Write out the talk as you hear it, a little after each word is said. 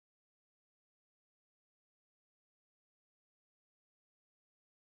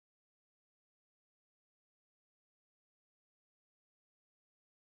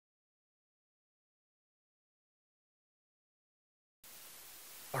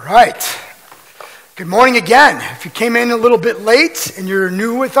All right. Good morning again. If you came in a little bit late and you're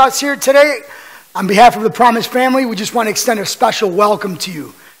new with us here today, on behalf of the Promise family, we just want to extend a special welcome to you.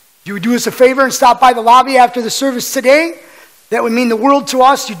 If you would do us a favor and stop by the lobby after the service today, that would mean the world to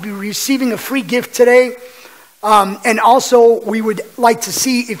us. You'd be receiving a free gift today. And also, we would like to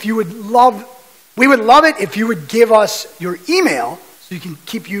see if you would love, we would love it if you would give us your email so we can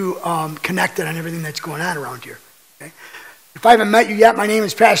keep you connected on everything that's going on around here. Okay? If I haven't met you yet, my name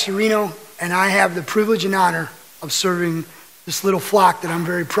is Pastor Reno, and I have the privilege and honor of serving this little flock that I'm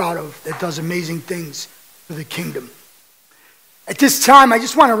very proud of that does amazing things for the kingdom. At this time, I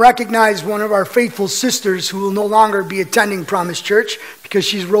just want to recognize one of our faithful sisters who will no longer be attending Promise Church because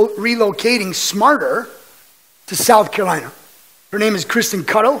she's relocating smarter to South Carolina. Her name is Kristen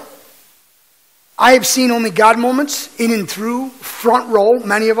Cuttle. I have seen only God moments in and through, front row,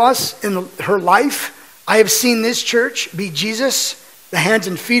 many of us, in her life. I have seen this church be Jesus, the hands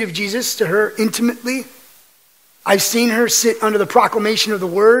and feet of Jesus to her intimately. I've seen her sit under the proclamation of the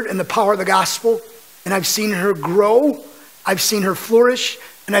word and the power of the gospel, and I've seen her grow, I've seen her flourish,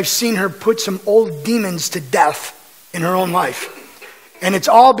 and I've seen her put some old demons to death in her own life. And it's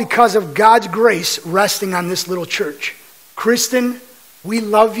all because of God's grace resting on this little church. Kristen, we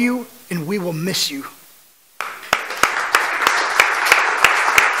love you and we will miss you.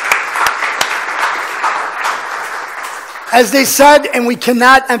 As they said, and we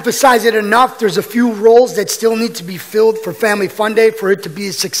cannot emphasize it enough, there's a few roles that still need to be filled for Family Fun Day for it to be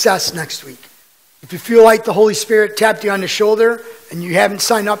a success next week. If you feel like the Holy Spirit tapped you on the shoulder and you haven't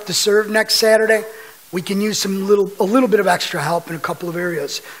signed up to serve next Saturday, we can use a little bit of extra help in a couple of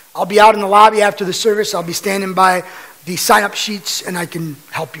areas. I'll be out in the lobby after the service. I'll be standing by the sign-up sheets, and I can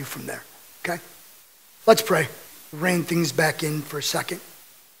help you from there. Okay? Let's pray. Rein things back in for a second.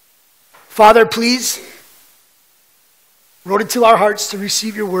 Father, please, wrote it to our hearts to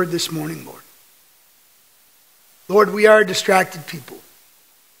receive your word this morning, Lord. Lord, we are a distracted people.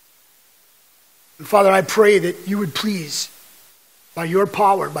 And Father, I pray that you would please, by your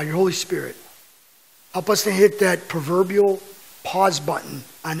power, by your Holy Spirit, help us to hit that proverbial pause button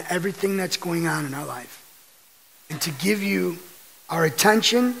on everything that's going on in our life. And to give you our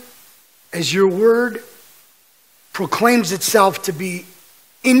attention as your word proclaims itself to be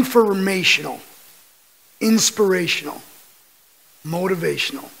informational, inspirational,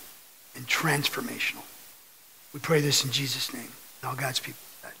 motivational, and transformational. We pray this in Jesus' name. And all God's people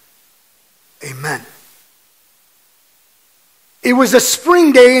said, amen. It was a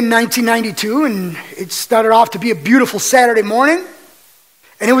spring day in 1992, and it started off to be a beautiful Saturday morning.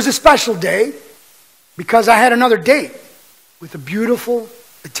 And it was a special day because I had another date with a beautiful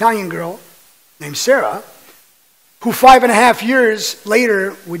Italian girl named Sarah, who 5.5 years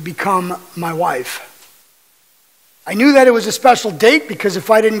later would become my wife. I knew that it was a special date because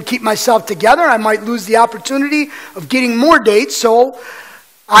if I didn't keep myself together, I might lose the opportunity of getting more dates. So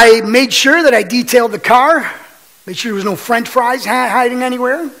I made sure that I detailed the car, made sure there was no French fries hiding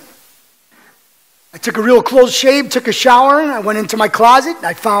anywhere. I took a real close shave, took a shower, and I went into my closet.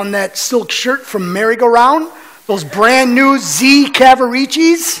 I found that silk shirt from Merry-Go-Round, those brand new Z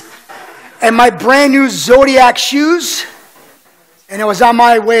Cavariccis, and my brand new Zodiac shoes. And I was on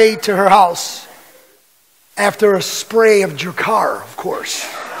my way to her house after a spray of Jacquard, of course.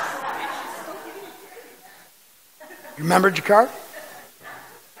 You remember Jacquard?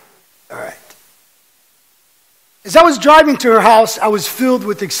 All right. As I was driving to her house, I was filled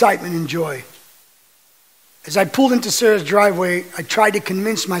with excitement and joy. As I pulled into Sarah's driveway, I tried to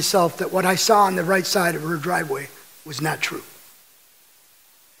convince myself that what I saw on the right side of her driveway was not true.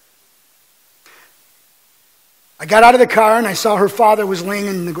 I got out of the car and I saw her father was laying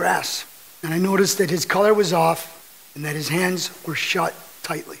in the grass. And I noticed that his color was off and that his hands were shut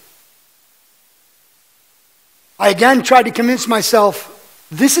tightly. I again tried to convince myself,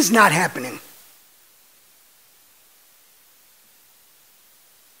 this is not happening.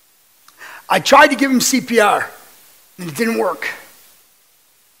 I tried to give him CPR, and it didn't work.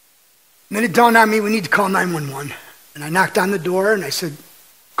 And then it dawned on me, we need to call 911. And I knocked on the door, and I said,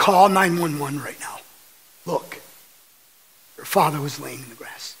 call 911 right now. Look, her father was laying in the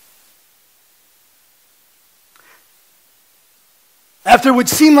grass. After what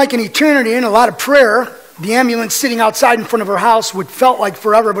seemed like an eternity and a lot of prayer, the ambulance sitting outside in front of her house would felt like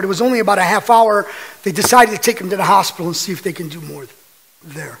forever, but it was only about a half hour. They decided to take him to the hospital and see if they can do more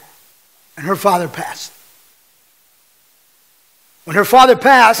there. And her father passed. When her father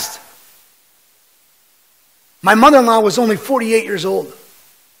passed, my mother-in-law was only 48 years old.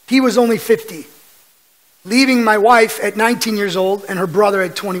 He was only 50, leaving my wife at 19 years old and her brother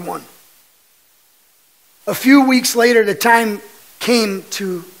at 21. A few weeks later, the time came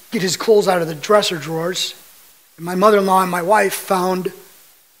to get his clothes out of the dresser drawers, and my mother-in-law and my wife found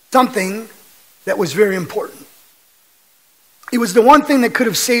something that was very important. It was the one thing that could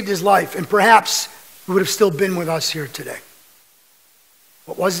have saved his life, and perhaps he would have still been with us here today.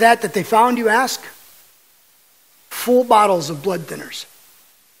 What was that they found, you ask? Full bottles of blood thinners.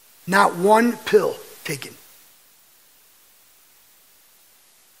 Not one pill taken.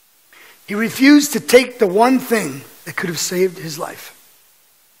 He refused to take the one thing that could have saved his life.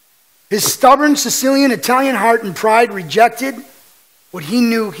 His stubborn Sicilian Italian heart and pride rejected what he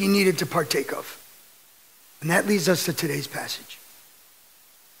knew he needed to partake of. And that leads us to today's passage.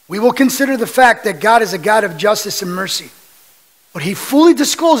 We will consider the fact that God is a God of justice and mercy, but he fully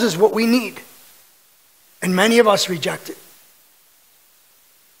discloses what we need, and many of us reject it.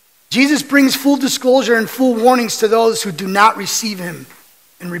 Jesus brings full disclosure and full warnings to those who do not receive him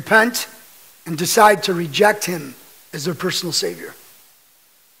and repent and decide to reject him as their personal Savior.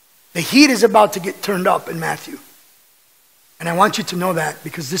 The heat is about to get turned up in Matthew. And I want you to know that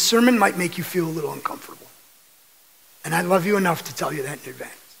because this sermon might make you feel a little uncomfortable. And I love you enough to tell you that in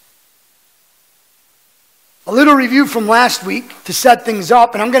advance. A little review from last week to set things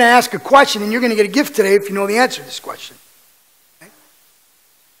up, and I'm going to ask a question, and you're going to get a gift today if you know the answer to this question. Okay?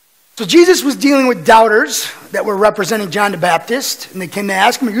 So Jesus was dealing with doubters that were representing John the Baptist, and they came to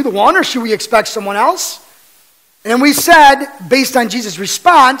ask him, are you the one, or should we expect someone else? And we said, based on Jesus'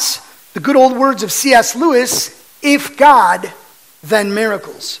 response, the good old words of C.S. Lewis, if God, then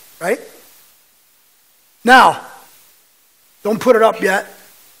miracles, right? Now, don't put it up yet.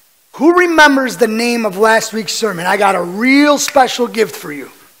 Who remembers the name of last week's sermon? I got a real special gift for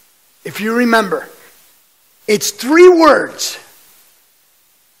you, if you remember. It's 3 words.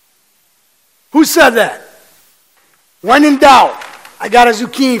 Who said that? When in doubt, I got a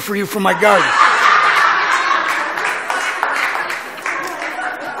zucchini for you from my garden.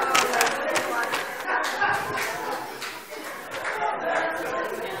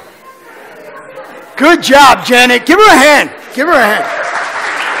 Good job, Janet. Give her a hand. Give her a hand.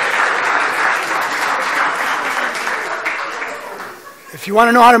 If you want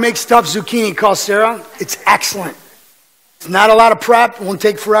to know how to make stuffed zucchini, call Sarah. It's excellent. It's not a lot of prep. It won't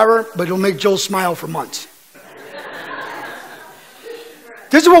take forever, but it'll make Joe smile for months.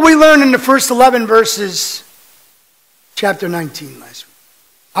 This is what we learned in the first 11 verses, chapter 19 last week.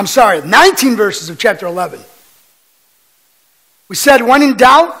 I'm sorry, 19 verses of chapter 11. We said, when in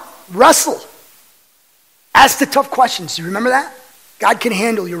doubt, wrestle. Ask the tough questions. Do you remember that? God can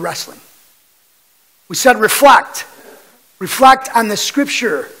handle your wrestling. We said reflect. Reflect on the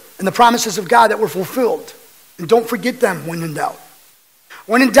scripture and the promises of God that were fulfilled. And don't forget them when in doubt.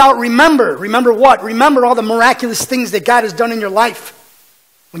 When in doubt, remember. Remember what? Remember all the miraculous things that God has done in your life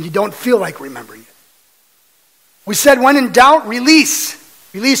when you don't feel like remembering it. We said when in doubt, release.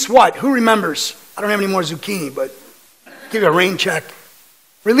 Release what? Who remembers? I don't have any more zucchini, but give you a rain check.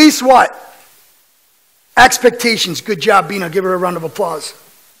 Release what? Expectations. Good job, Bina. Give her a round of applause.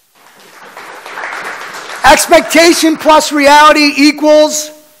 Expectation plus reality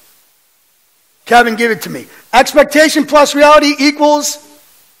equals, Kevin, give it to me. Expectation plus reality equals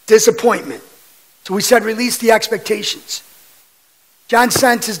disappointment. So we said release the expectations. John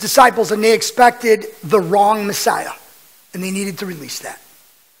sent his disciples and they expected the wrong Messiah. And they needed to release that.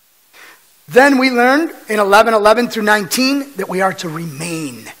 Then we learned in 11 through 19 that we are to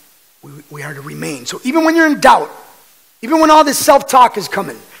remain. We are to remain. So even when you're in doubt, even when all this self-talk is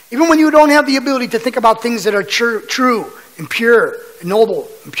coming, even when you don't have the ability to think about things that are true and pure and noble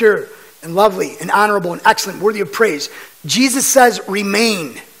and pure and lovely and honorable and excellent, worthy of praise, Jesus says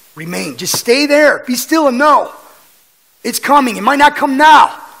remain. Remain. Just stay there. Be still and know. It's coming. It might not come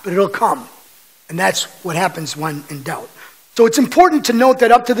now, but it'll come. And that's what happens when in doubt. So it's important to note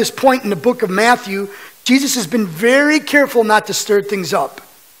that up to this point in the book of Matthew, Jesus has been very careful not to stir things up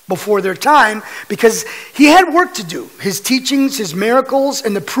before their time because he had work to do. His teachings, his miracles,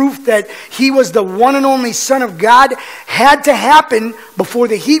 and the proof that he was the one and only Son of God had to happen before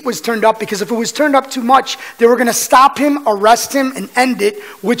the heat was turned up, because if it was turned up too much, they were going to stop him, arrest him, and end it,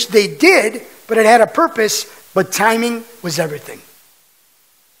 which they did, but it had a purpose, but timing was everything.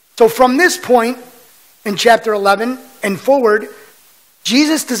 So from this point in chapter 11 and forward,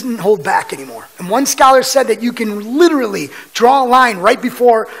 Jesus doesn't hold back anymore. And one scholar said that you can literally draw a line right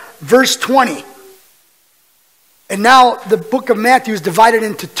before verse 20. And now the book of Matthew is divided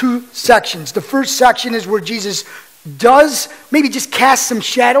into 2 sections. The first section is where Jesus does maybe just cast some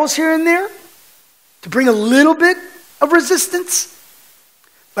shadows here and there to bring a little bit of resistance.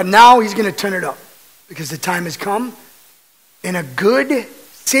 But now he's going to turn it up because the time has come. And a good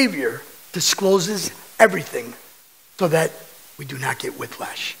Savior discloses everything so that we do not get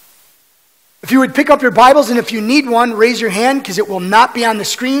whiplash. If you would pick up your Bibles, and if you need one, raise your hand because it will not be on the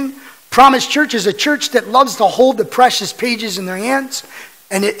screen. Promise Church is a church that loves to hold the precious pages in their hands.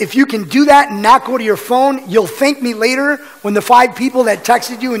 And if you can do that and not go to your phone, you'll thank me later when the 5 people that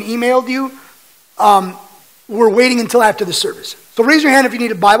texted you and emailed you were waiting until after the service. So raise your hand if you need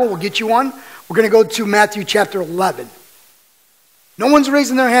a Bible. We'll get you one. We're going to go to Matthew chapter 11. No one's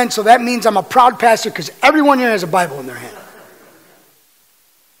raising their hand, so that means I'm a proud pastor because everyone here has a Bible in their hand.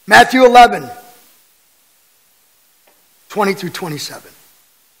 Matthew 11, 20 through 27.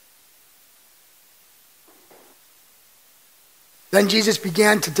 Then Jesus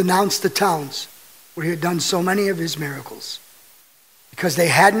began to denounce the towns where he had done so many of his miracles because they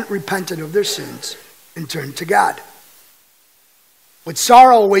hadn't repented of their sins and turned to God. What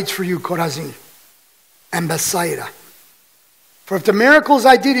sorrow awaits for you, Chorazin and Bethsaida. For if the miracles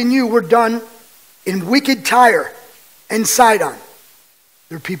I did in you were done in wicked Tyre and Sidon,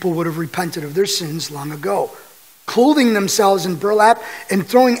 their people would have repented of their sins long ago, clothing themselves in burlap and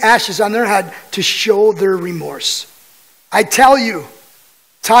throwing ashes on their head to show their remorse. I tell you,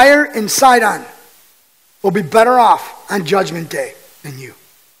 Tyre and Sidon will be better off on Judgment Day than you.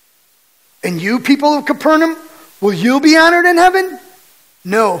 And you, people of Capernaum, will you be honored in heaven?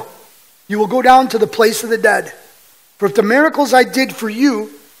 No, you will go down to the place of the dead. For if the miracles I did for you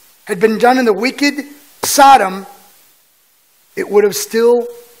had been done in the wicked Sodom, it would have still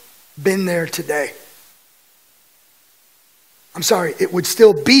been there today. It would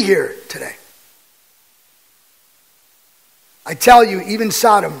still be here today. I tell you, even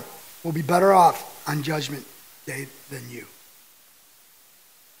Sodom will be better off on Judgment Day than you.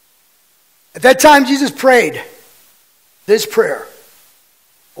 At that time, Jesus prayed this prayer.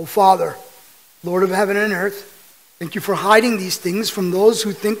 O Father, Lord of heaven and earth, thank you for hiding these things from those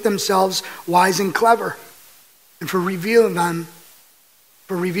who think themselves wise and clever, and for revealing them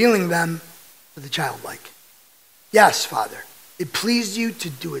to the childlike. Yes, Father, it pleased you to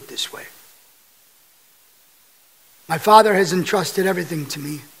do it this way. My Father has entrusted everything to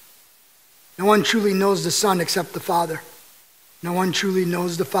me. No one truly knows the Son except the Father. No one truly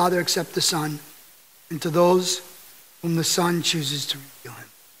knows the Father except the Son, and to those whom the Son chooses to reveal him.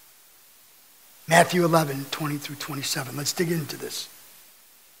 Matthew 11, 20 through 27. Let's dig into this.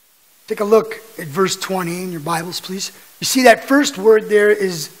 Take a look at verse 20 in your Bibles, please. You see that first word there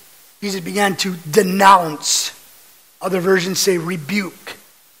is Jesus began to denounce. Other versions say rebuke.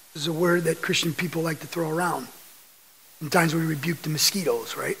 This is a word that Christian people like to throw around. Sometimes we rebuke the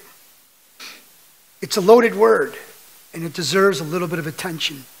mosquitoes, right? It's a loaded word, and it deserves a little bit of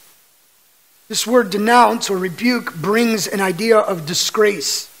attention. This word denounce or rebuke brings an idea of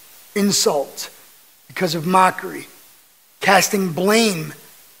disgrace, insult, because of mockery, casting blame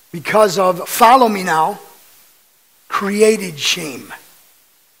because of, follow me now, created shame.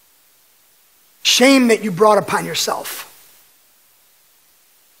 Shame that you brought upon yourself.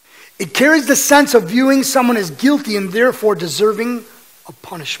 It carries the sense of viewing someone as guilty and therefore deserving of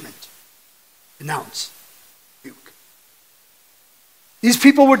punishment. Denounce. Rebuke. These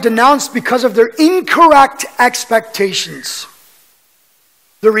people were denounced because of their incorrect expectations.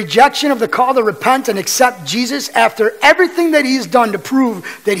 The rejection of the call to repent and accept Jesus after everything that he's done to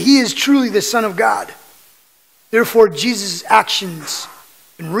prove that he is truly the Son of God. Therefore, Jesus' actions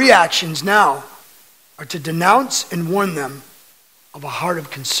and reactions now are to denounce and warn them of a heart of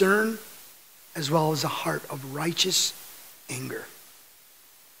concern as well as a heart of righteous anger.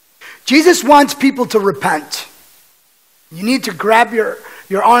 Jesus wants people to repent. You need to grab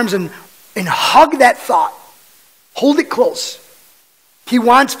your arms and hug that thought. Hold it close. He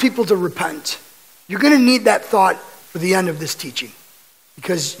wants people to repent. You're going to need that thought for the end of this teaching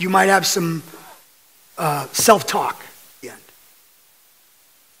because you might have some self-talk at the end.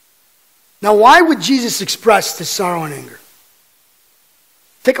 Now, why would Jesus express this sorrow and anger?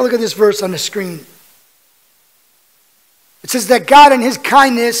 Take a look at this verse on the screen. It says that God in his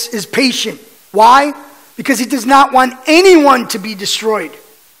kindness is patient. Why? Because he does not want anyone to be destroyed.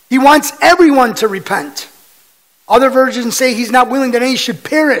 He wants everyone to repent. Other versions say he's not willing that any should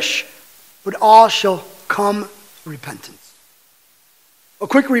perish, but all shall come to repentance. A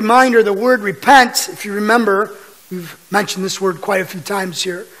quick reminder, the word repent, if you remember, we've mentioned this word quite a few times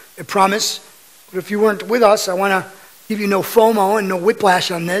here, I promise. But if you weren't with us, I want to give you no FOMO and no whiplash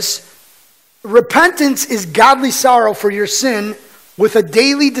on this. Repentance is godly sorrow for your sin with a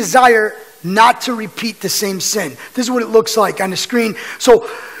daily desire not to repeat the same sin. This is what it looks like on the screen. So,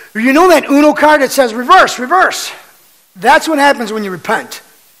 you know that Uno card that says reverse, reverse? That's what happens when you repent.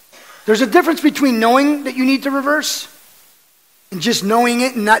 There's a difference between knowing that you need to reverse and just knowing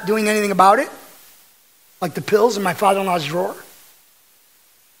it and not doing anything about it. Like the pills in my father-in-law's drawer.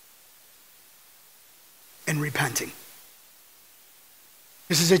 and repenting.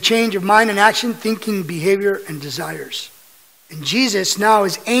 This is a change of mind and action, thinking, behavior, and desires. And Jesus now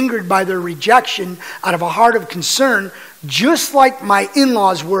is angered by their rejection out of a heart of concern, just like my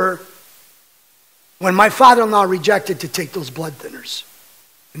in-laws were when my father-in-law rejected to take those blood thinners.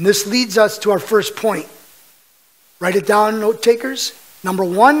 And this leads us to our first point. Write it down, note takers. Number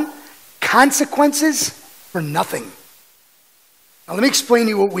 1, consequences for nothing. Now let me explain to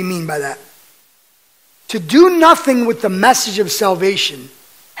you what we mean by that. To do nothing with the message of salvation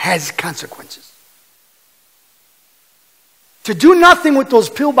has consequences. To do nothing with those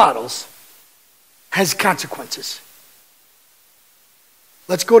pill bottles has consequences.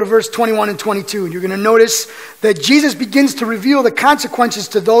 Let's go to verse 21 and 22. And you're going to notice that Jesus begins to reveal the consequences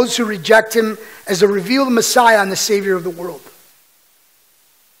to those who reject him as a revealed Messiah and the Savior of the world.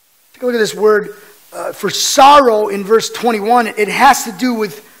 Take a look at this word for sorrow in verse 21. It has to do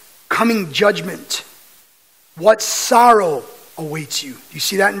with coming judgment. What sorrow awaits you? Do you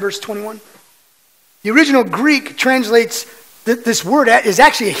see that in verse 21? The original Greek translates this word is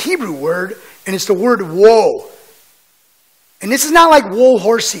actually a Hebrew word, and it's the word woe. And this is not like woe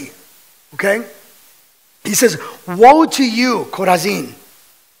horsey, okay? He says, woe to you, Chorazin.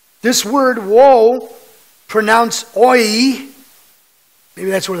 This word woe, pronounced oi, maybe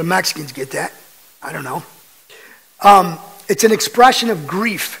that's where the Mexicans get that. I don't know. It's an expression of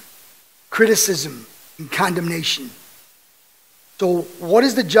grief, criticism, and condemnation. So what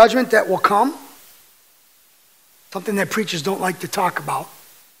is the judgment that will come? Something that preachers don't like to talk about.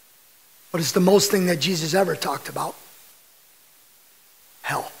 But it's the most thing that Jesus ever talked about.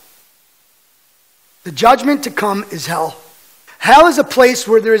 Hell. The judgment to come is hell. Hell is a place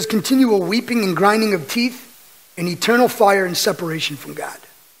where there is continual weeping and grinding of teeth and eternal fire and separation from God.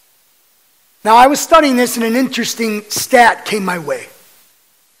 Now, I was studying this and an interesting stat came my way.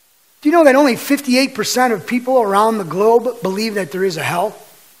 Do you know that only 58% of people around the globe believe that there is a hell?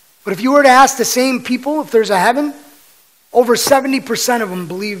 But if you were to ask the same people if there's a heaven, over 70% of them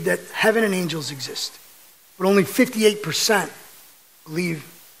believe that heaven and angels exist. But only 58% believe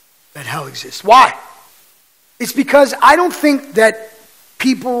that hell exists. Why? It's because I don't think that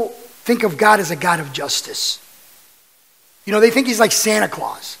people think of God as a God of justice. You know, they think he's like Santa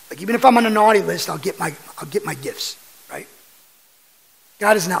Claus. Like even if I'm on a naughty list, I'll get my gifts, right?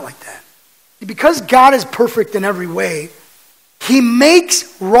 God is not like that. Because God is perfect in every way, he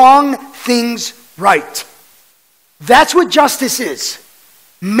makes wrong things right. That's what justice is.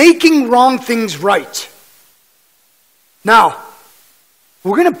 Making wrong things right. Now,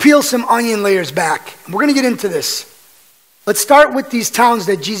 we're going to peel some onion layers back. And we're going to get into this. Let's start with these towns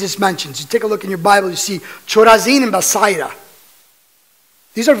that Jesus mentions. You take a look in your Bible, you see Chorazin and Bethsaida.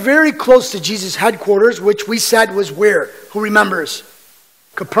 These are very close to Jesus' headquarters, which we said was where? Who remembers?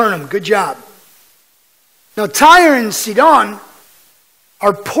 Capernaum. Good job. Now, Tyre and Sidon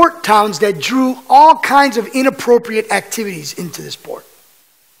are port towns that drew all kinds of inappropriate activities into this port.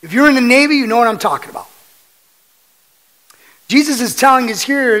 If you're in the Navy, you know what I'm talking about. Jesus is telling his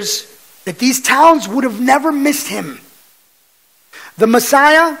hearers that these towns would have never missed him. The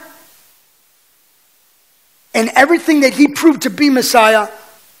Messiah and everything that he proved to be Messiah,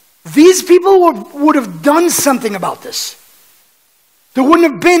 these people would have done something about this. There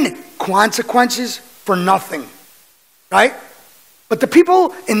wouldn't have been consequences for nothing, right? But the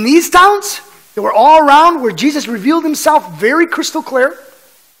people in these towns that were all around where Jesus revealed himself very crystal clear,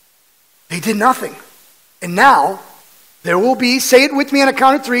 they did nothing. And now, there will be, say it with me on a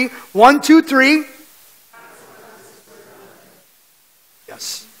count of 3. 1, 2, 3.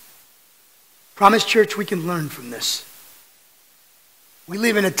 Yes. Promise Church, we can learn from this. We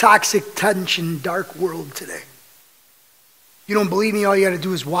live in a toxic, tension, dark world today. You don't believe me, all you got to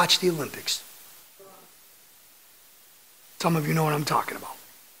do is watch the Olympics. Some of you know what I'm talking about.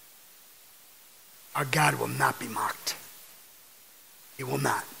 Our God will not be mocked. He will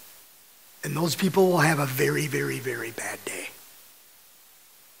not. And those people will have a very, very, very bad day.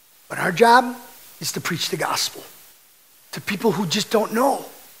 But our job is to preach the gospel to people who just don't know.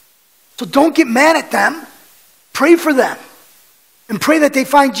 So don't get mad at them. Pray for them. And pray that they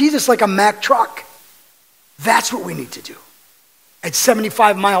find Jesus like a Mack truck. That's what we need to do. At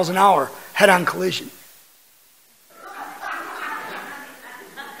 75 miles an hour, head-on collision.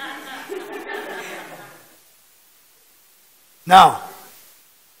 Now,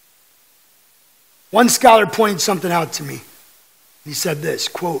 one scholar pointed something out to me. He said this,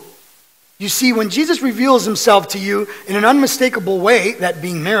 quote, "You see, when Jesus reveals himself to you in an unmistakable way, that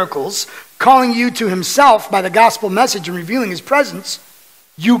being miracles, calling you to himself by the gospel message and revealing his presence,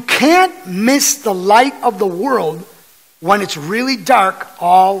 you can't miss the light of the world when it's really dark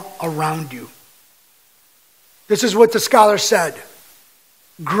all around you." This is what the scholar said.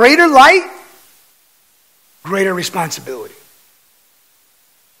 Greater light, greater responsibility.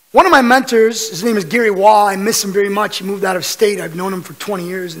 One of my mentors, his name is Gary Wall. I miss him very much. He moved out of state. I've known him for 20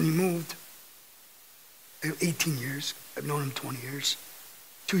 years, and he moved. 18 years. I've known him 20 years.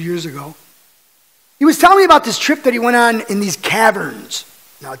 2 years ago. He was telling me about this trip that he went on in these caverns.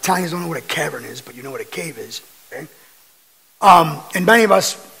 Now, Italians don't know what a cavern is, but you know what a cave is. Okay? And many of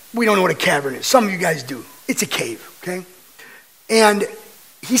us, we don't know what a cavern is. Some of you guys do. It's a cave, okay? And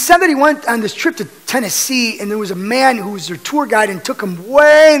he said that he went on this trip to Tennessee, and there was a man who was their tour guide and took him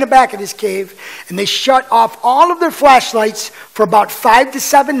way in the back of this cave, and they shut off all of their flashlights for about 5 to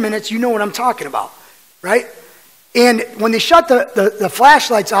 7 minutes. You know what I'm talking about, right? And when they shut the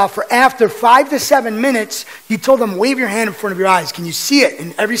flashlights off for after 5 to 7 minutes, he told them, wave your hand in front of your eyes. Can you see it?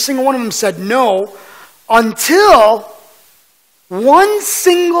 And every single one of them said no, until one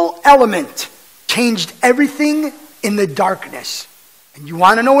single element changed everything in the darkness. And you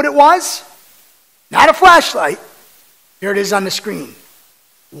want to know what it was? Not a flashlight. Here it is on the screen.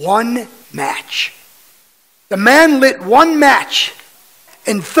 One match. The man lit one match,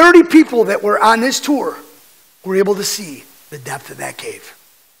 and 30 people that were on this tour were able to see the depth of that cave.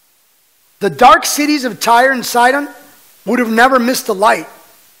 The dark cities of Tyre and Sidon would have never missed the light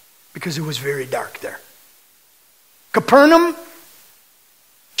because it was very dark there. Capernaum,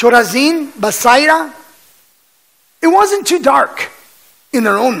 Chorazin, Bethsaida, it wasn't too dark in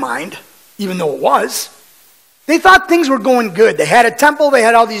their own mind, even though it was. They thought things were going good. They had a temple, they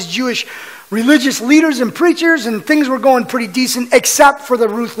had all these Jewish religious leaders and preachers, and things were going pretty decent, except for the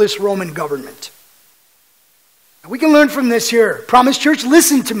ruthless Roman government. We can learn from this here. Promise Church,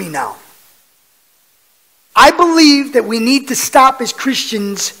 listen to me now. I believe that we need to stop as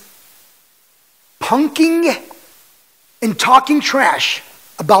Christians punking and talking trash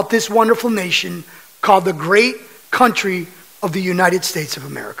about this wonderful nation called the great country of the United States of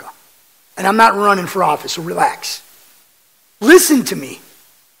America. And I'm not running for office, so relax. Listen to me.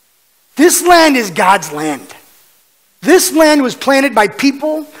 This land is God's land. This land was planted by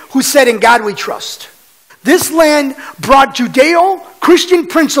people who said, in God we trust. This land brought Judeo-Christian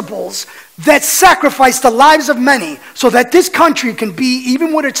principles that sacrificed the lives of many so that this country can be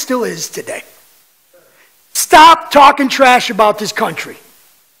even what it still is today. Stop talking trash about this country.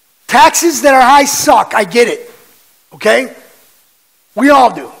 Taxes that are high suck, I get it. Okay? We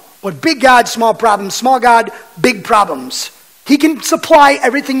all do. But big God, small problems. Small God, big problems. He can supply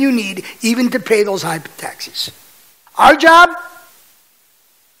everything you need, even to pay those high taxes. Our job?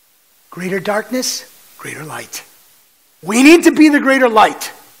 Greater darkness, greater light. We need to be the greater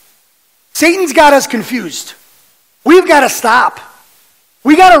light. Satan's got us confused. We've got to stop.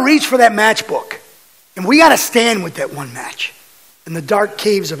 We got to reach for that matchbook. And we got to stand with that one match in the dark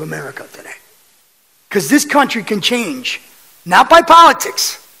caves of America today. Because this country can change. Not by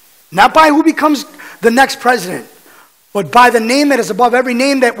politics. Not by who becomes the next president. But by the name that is above every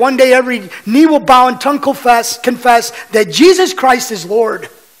name, that one day every knee will bow and tongue confess that Jesus Christ is Lord.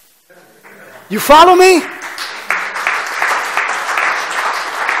 You follow me?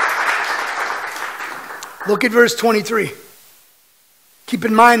 Look at verse 23. Keep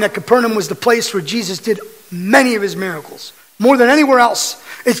in mind that Capernaum was the place where Jesus did many of his miracles. More than anywhere else.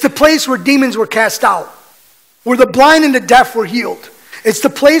 It's the place where demons were cast out. Where the blind and the deaf were healed. It's the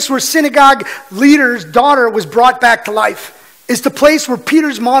place where synagogue leader's daughter was brought back to life. It's the place where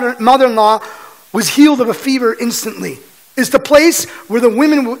Peter's mother-in-law was healed of a fever instantly. It's the place where the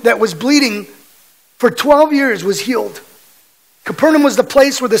woman that was bleeding for 12 years was healed. Capernaum was the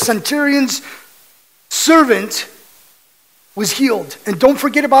place where the centurion's servant was healed. And don't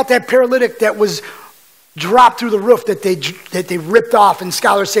forget about that paralytic that was dropped through the roof that they ripped off, and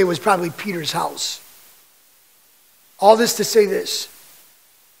scholars say was probably Peter's house. All this to say this.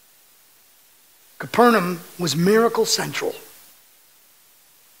 Capernaum was miracle central.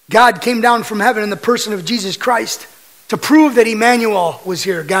 God came down from heaven in the person of Jesus Christ to prove that Emmanuel was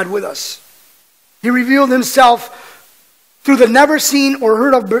here, God with us. He revealed himself through the never seen or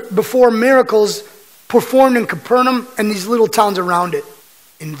heard of before miracles performed in Capernaum and these little towns around it.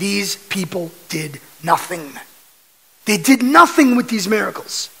 And these people did nothing. They did nothing with these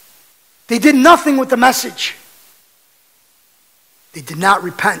miracles. They did nothing with the message. They did not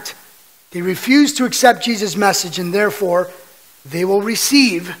repent. They refused to accept Jesus' message, and therefore they will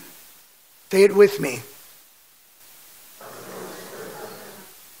receive, say it with me,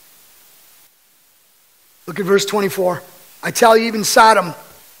 look at verse 24. I tell you, even Sodom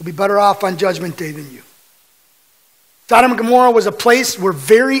will be better off on Judgment Day than you. Sodom and Gomorrah was a place where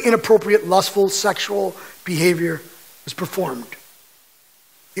very inappropriate, lustful, sexual behavior was performed.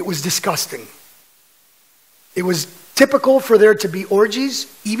 It was disgusting. It was typical for there to be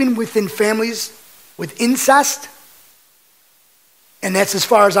orgies, even within families with incest. And that's as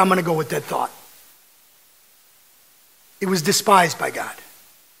far as I'm going to go with that thought. It was despised by God.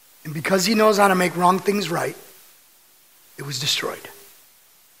 And because he knows how to make wrong things right, it was destroyed.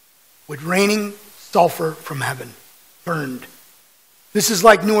 With raining sulfur from heaven, burned. This is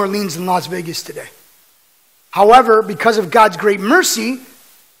like New Orleans and Las Vegas today. However, because of God's great mercy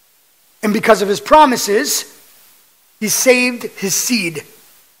and because of his promises, he saved his seed.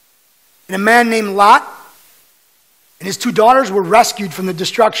 And a man named Lot and his 2 daughters were rescued from the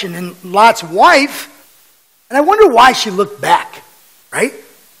destruction. And Lot's wife, and I wonder why she looked back, right?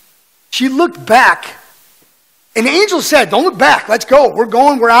 She looked back. And the angel said, don't look back. Let's go. We're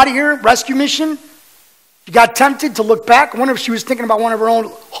going. We're out of here. Rescue mission. She got tempted to look back. I wonder if she was thinking about one of her own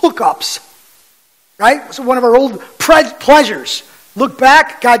hookups. Right? So one of her old pleasures. Look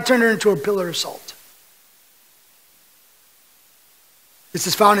back. God turned her into a pillar of salt. This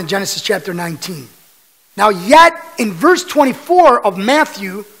is found in Genesis chapter 19. Now yet, in verse 24 of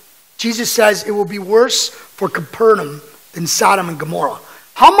Matthew, Jesus says it will be worse for Capernaum than Sodom and Gomorrah.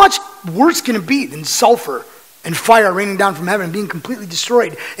 How much worse can it be than sulfur and fire raining down from heaven and being completely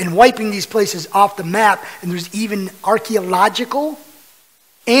destroyed and wiping these places off the map? And there's even archaeological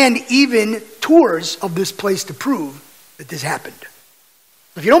and even tours of this place to prove that this happened.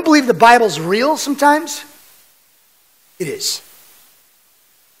 If you don't believe the Bible's real sometimes, it is.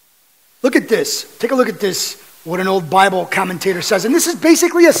 Look at this. Take a look at this, what an old Bible commentator says. And this is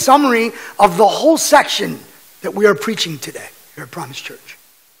basically a summary of the whole section that we are preaching today here at Promise Church.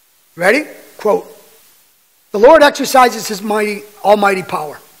 Ready? Quote, the Lord exercises his almighty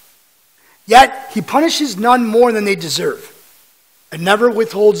power. Yet he punishes none more than they deserve, and never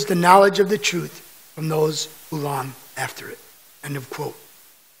withholds the knowledge of the truth from those who long after it. End of quote.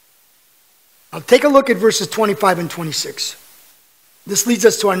 Now take a look at verses 25 and 26. This leads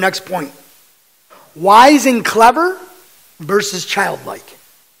us to our next point. Wise and clever versus childlike.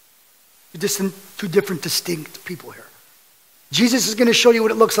 Two different distinct people here. Jesus is going to show you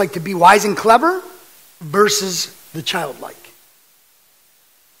what it looks like to be wise and clever versus the childlike.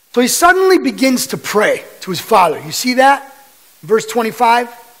 So he suddenly begins to pray to his Father. You see that? Verse 25.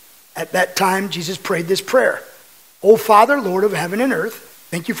 At that time, Jesus prayed this prayer. O Father, Lord of heaven and earth,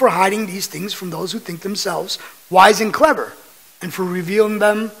 thank you for hiding these things from those who think themselves wise and clever, and for revealing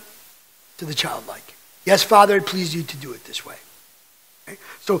them to the childlike. Yes, Father, it pleased you to do it this way. Okay?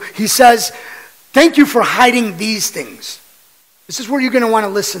 So he says, thank you for hiding these things. This is where you're going to want to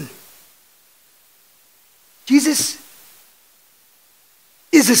listen. Jesus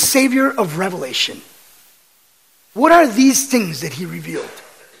is a savior of revelation. What are these things that he revealed?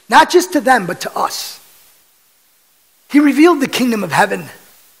 Not just to them, but to us. He revealed the kingdom of heaven.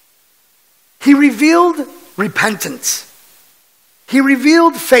 He revealed repentance. He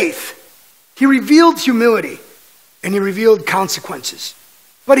revealed faith. He revealed humility. And he revealed consequences.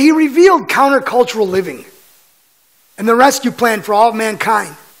 But he revealed countercultural living and the rescue plan for all of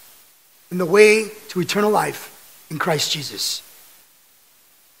mankind and the way to eternal life in Christ Jesus.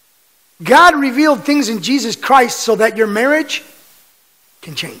 God revealed things in Jesus Christ so that your marriage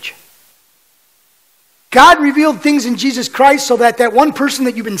can change. God revealed things in Jesus Christ so that that one person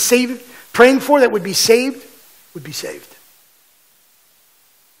that you've been praying for that would be saved.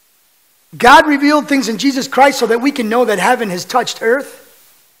 God revealed things in Jesus Christ so that we can know that heaven has touched earth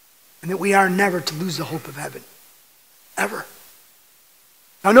and that we are never to lose the hope of heaven. Ever.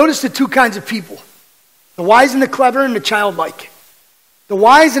 Now notice the two kinds of people. The wise and the clever and the childlike. The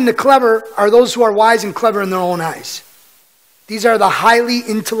wise and the clever are those who are wise and clever in their own eyes. These are the highly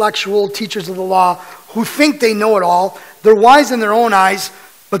intellectual teachers of the law who think they know it all. They're wise in their own eyes,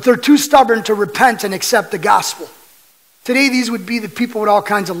 but they're too stubborn to repent and accept the gospel. Today, these would be the people with all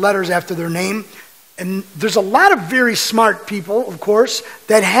kinds of letters after their name. And there's a lot of very smart people, of course,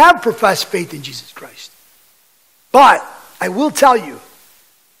 that have professed faith in Jesus Christ. But I will tell you,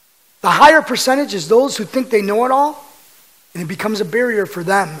 the higher percentage is those who think they know it all, and it becomes a barrier for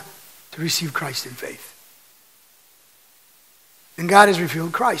them to receive Christ in faith. And God has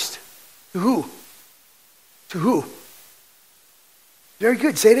revealed Christ. To who? To who? Very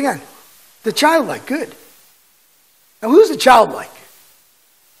good. Say it again. The childlike. Good. Now, who's the childlike?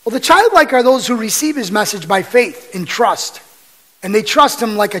 Well, the childlike are those who receive his message by faith and trust. And they trust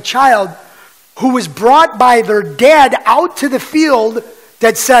him like a child who was brought by their dad out to the field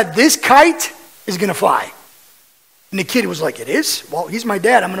that said, this kite is going to fly. And the kid was like, it is? Well, he's my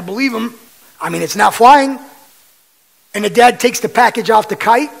dad. I'm going to believe him. I mean, it's not flying. And the dad takes the package off the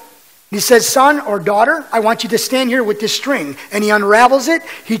kite, He says, son or daughter, I want you to stand here with this string. And he unravels it.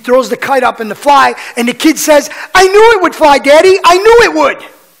 He throws the kite up in the fly. And the kid says, I knew it would fly, Daddy. I knew it would.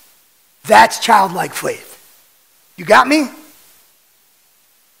 That's childlike faith. You got me?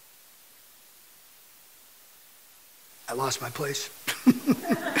 I lost my place.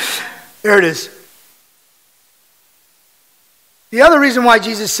 There it is. The other reason why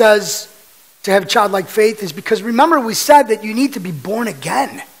Jesus says to have childlike faith is because remember we said that you need to be born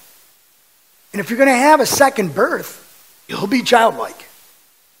again. And if you're going to have a second birth, you'll be childlike.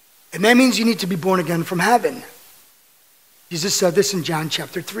 And that means you need to be born again from heaven. Jesus said this in John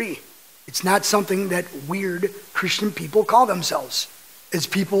chapter 3. It's not something that weird Christian people call themselves. As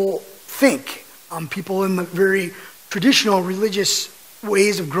people think. People in the very traditional religious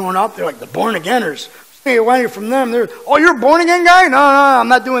ways of growing up, they're like the born againers. Stay away from them. They're, oh, you're a born again guy? No, I'm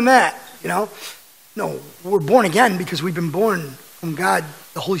not doing that. You know? No, we're born again because we've been born from God,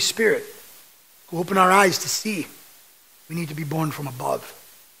 the Holy Spirit, who opened our eyes to see. We need to be born from above.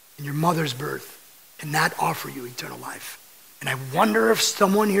 And your mother's birth cannot offer you eternal life. And I wonder if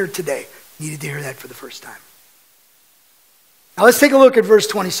someone here today needed to hear that for the first time. Now let's take a look at verse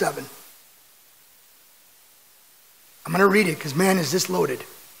 27. I'm going to read it because, man, is this loaded.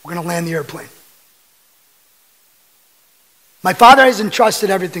 We're going to land the airplane. My Father has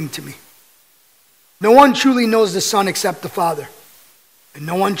entrusted everything to me. No one truly knows the Son except the Father. And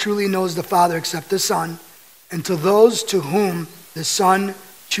no one truly knows the Father except the Son, and to those to whom the Son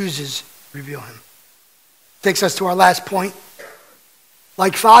chooses, reveal him. Takes us to our last point.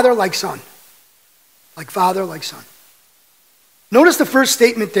 Like Father, like Son. Like Father, like Son. Notice the first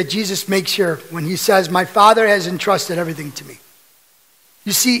statement that Jesus makes here when he says, my Father has entrusted everything to me.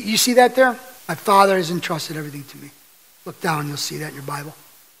 You see that there? My Father has entrusted everything to me. Look down, you'll see that in your Bible.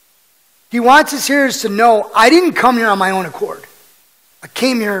 He wants his hearers to know, I didn't come here on my own accord. I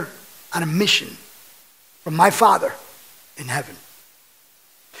came here on a mission from my Father in heaven.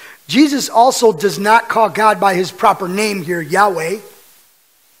 Jesus also does not call God by his proper name here, Yahweh.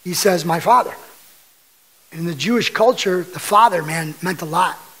 He says, my Father. In the Jewish culture, the father, man, meant a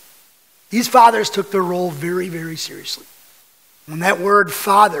lot. These fathers took their role very, very seriously. When that word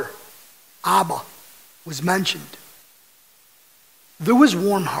father, Abba, was mentioned, there was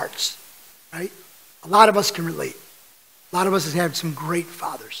warm hearts, right? A lot of us can relate. A lot of us have had some great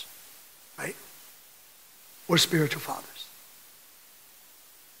fathers, right? Or spiritual fathers.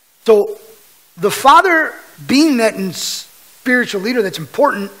 So the father being that spiritual leader that's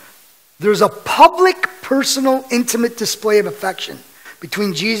important, there's a public, personal, intimate display of affection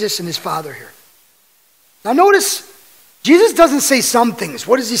between Jesus and his Father here. Now notice, Jesus doesn't say some things.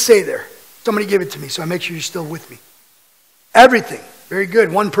 What does he say there? Somebody give it to me so I make sure you're still with me. Everything. Very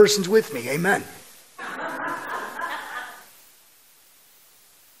good. One person's with me. Amen.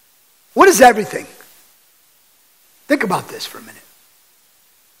 What is everything? Think about this for a minute.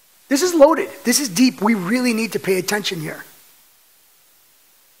 This is loaded. This is deep. We really need to pay attention here.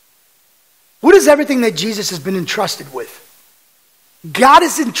 What is everything that Jesus has been entrusted with? God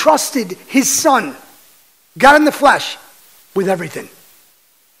has entrusted his Son, God in the flesh, with everything.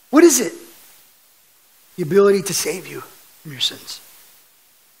 What is it? The ability to save you from your sins.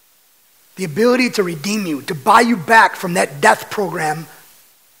 The ability to redeem you, to buy you back from that death program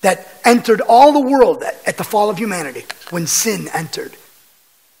that entered all the world at the fall of humanity, when sin entered.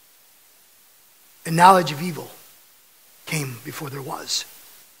 And knowledge of evil came before there was.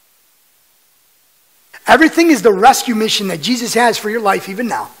 Everything is the rescue mission that Jesus has for your life even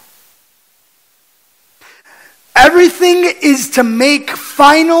now. Everything is to make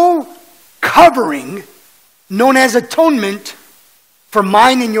final covering known as atonement for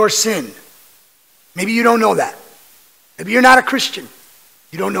mine and your sin. Maybe you don't know that. Maybe you're not a Christian.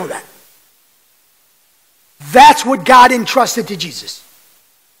 You don't know that. That's what God entrusted to Jesus.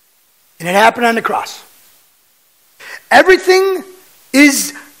 And it happened on the cross. Everything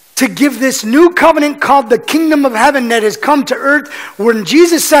is to give this new covenant called the kingdom of heaven that has come to earth, when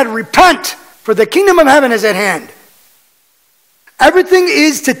Jesus said, repent, for the kingdom of heaven is at hand. Everything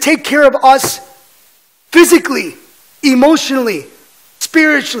is to take care of us physically, emotionally,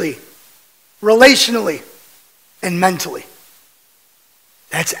 spiritually, relationally, and mentally.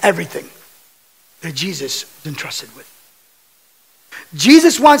 That's everything that Jesus was entrusted with.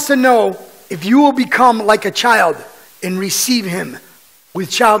 Jesus wants to know if you will become like a child and receive him with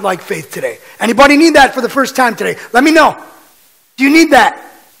childlike faith today. Anybody need that for the first time today? Let me know. Do you need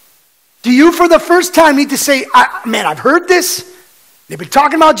that? Do you for the first time need to say, man, I've heard this. They've been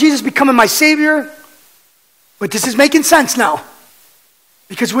talking about Jesus becoming my Savior. But this is making sense now.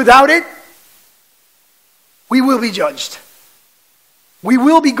 Because without it, we will be judged. We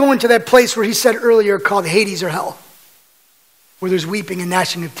will be going to that place where he said earlier called Hades or hell, where there's weeping and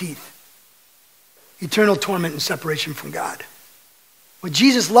gnashing of teeth, eternal torment and separation from God. But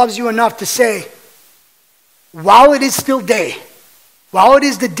Jesus loves you enough to say, while it is still day, while it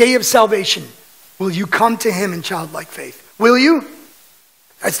is the day of salvation, will you come to him in childlike faith? Will you?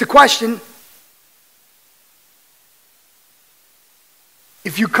 That's the question.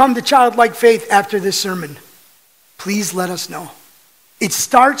 If you come to childlike faith after this sermon, please let us know. It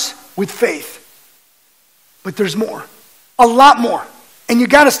starts with faith, but there's more, a lot more. And you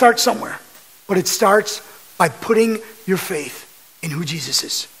got to start somewhere. But it starts by putting your faith in who Jesus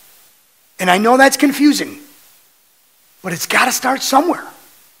is. And I know that's confusing, but it's got to start somewhere.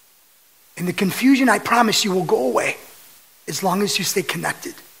 And the confusion, I promise you, will go away as long as you stay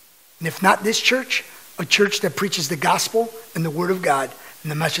connected. And if not this church, a church that preaches the gospel and the word of God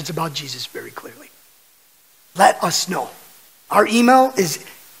and the message about Jesus very clearly. Let us know. Our email is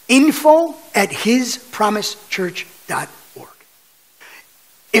info@hispromisechurch.org.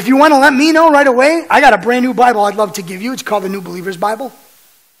 If you want to let me know right away, I got a brand new Bible I'd love to give you. It's called the New Believer's Bible.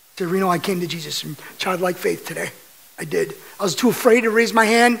 To Reno, I came to Jesus in childlike faith today. I did. I was too afraid to raise my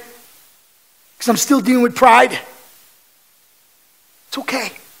hand because I'm still dealing with pride. It's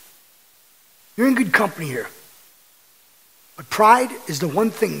okay. You're in good company here. But pride is the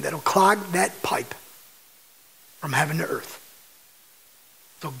one thing that'll clog that pipe from heaven to earth.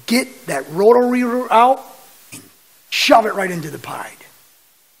 So get that rotary out and shove it right into the pride.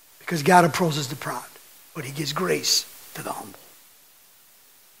 Because God opposes the proud, but he gives grace to the humble.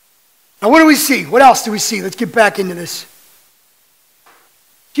 Now what do we see? What else do we see? Let's get back into this.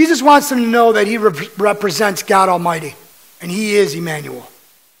 Jesus wants them to know that he represents God Almighty, and he is Emmanuel.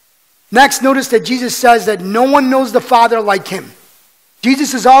 Next, notice that Jesus says that no one knows the Father like him.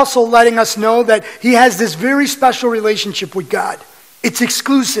 Jesus is also letting us know that he has this very special relationship with God. It's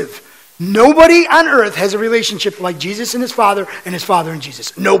exclusive. Nobody on earth has a relationship like Jesus and his Father and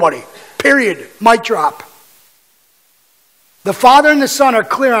Jesus. Nobody. Period. Mic drop. The Father and the Son are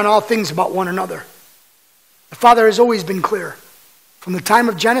clear on all things about one another. The Father has always been clear. From the time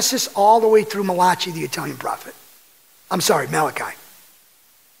of Genesis all the way through Malachi, the Italian prophet. Malachi.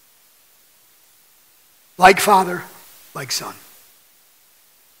 Like Father, like Son.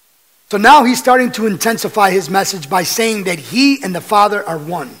 So now he's starting to intensify his message by saying that he and the Father are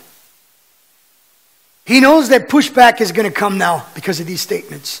one. He knows that pushback is going to come now because of these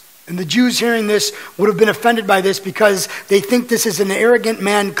statements. And the Jews hearing this would have been offended by this because they think this is an arrogant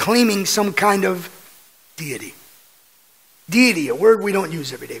man claiming some kind of deity. Deity, a word we don't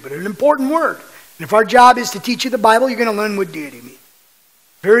use every day, but an important word. And if our job is to teach you the Bible, you're going to learn what deity means.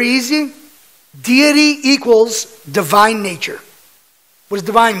 Very easy. Deity equals divine nature. What does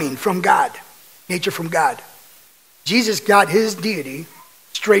divine mean? From God. Nature from God. Jesus got his deity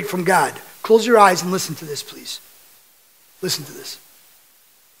straight from God. Close your eyes and listen to this, please. Listen to this.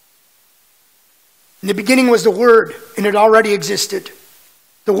 In the beginning was the Word, and it already existed.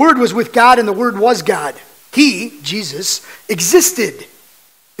 The Word was with God, and the Word was God. He, Jesus, existed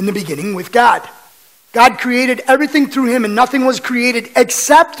in the beginning with God. God created everything through him, and nothing was created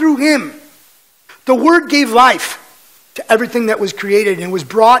except through him. The Word gave life to everything that was created and was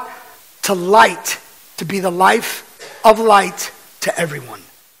brought to light, to be the life of light to everyone.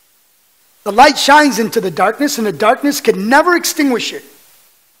 The light shines into the darkness, and the darkness can never extinguish it.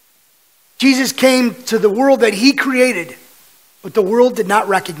 Jesus came to the world that he created, but the world did not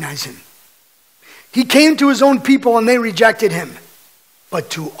recognize him. He came to his own people, and they rejected him. But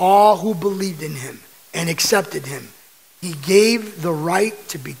to all who believed in him and accepted him, he gave the right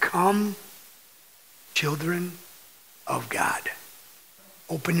to become children of God.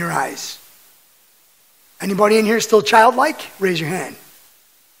 Open your eyes. Anybody in here still childlike? Raise your hand.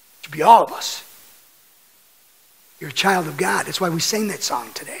 It should be all of us. You're a child of God. That's why we sang that song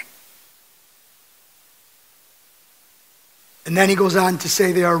today. And then he goes on to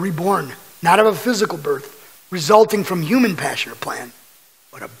say they are reborn, not of a physical birth, resulting from human passion or plan,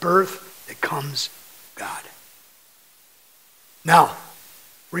 but a birth that comes from God. Now,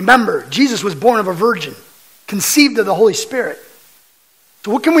 remember, Jesus was born of a virgin, conceived of the Holy Spirit. So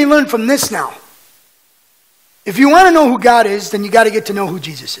what can we learn from this now? If you want to know who God is, then you got to get to know who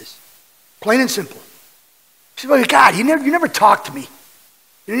Jesus is. Plain and simple. You say, well, God, you never talk to me.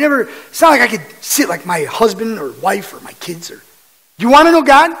 It's not like I could sit like my husband or wife or my kids. You want to know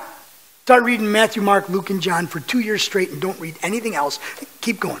God? Start reading Matthew, Mark, Luke, and John for 2 years straight and don't read anything else.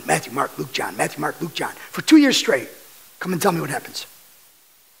 Keep going. Matthew, Mark, Luke, John. Matthew, Mark, Luke, John. For 2 years straight. Come and tell me what happens.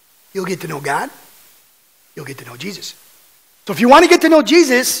 You'll get to know God. You'll get to know Jesus. So if you want to get to know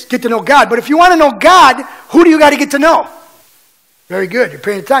Jesus, get to know God. But if you want to know God, who do you got to get to know? Very good. You're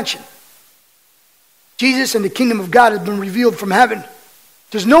paying attention. Jesus and the kingdom of God has been revealed from heaven.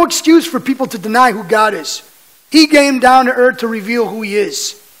 There's no excuse for people to deny who God is. He came down to earth to reveal who he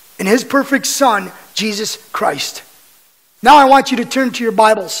is in his perfect Son, Jesus Christ. Now I want you to turn to your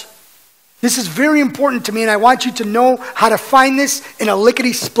Bibles. This is very important to me, and I want you to know how to find this in a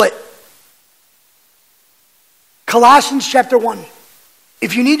lickety-split. Colossians chapter 1.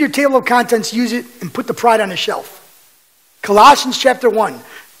 If you need your table of contents, use it and put the pride on the shelf. Colossians chapter 1.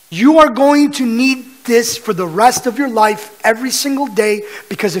 You are going to need this for the rest of your life every single day,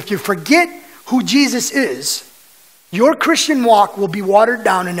 because if you forget who Jesus is, your Christian walk will be watered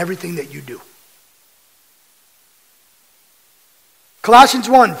down in everything that you do. Colossians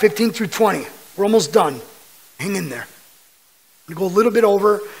 1, 15 through 20. We're almost done. Hang in there. I'm going to go a little bit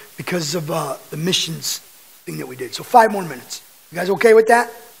over because of the missions thing that we did. So 5 more minutes. You guys okay with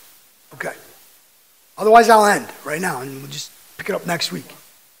that? Okay. Otherwise, I'll end right now, and we'll just pick it up next week.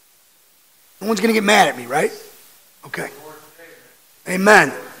 No one's going to get mad at me, right? Okay.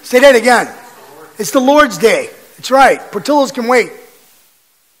 Amen. Say that again. It's the Lord's Day. That's right. Portillo's can wait.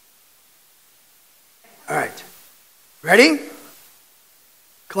 All right. Ready?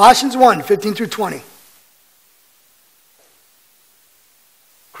 Colossians 1, 15 through 20.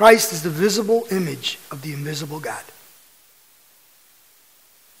 Christ is the visible image of the invisible God.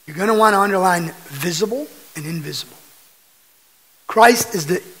 You're going to want to underline visible and invisible. Christ is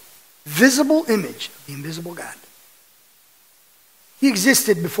the visible image of the invisible God. He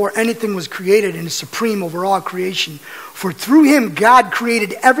existed before anything was created and is supreme over all creation. For through him, God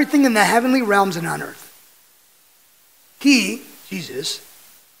created everything in the heavenly realms and on earth. He, Jesus,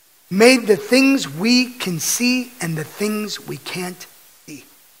 made the things we can see and the things we can't see,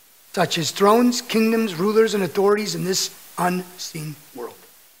 such as thrones, kingdoms, rulers, and authorities in this unseen world.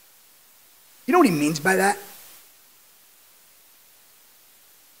 You know what he means by that?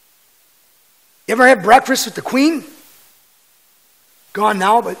 You ever had breakfast with the Queen? Gone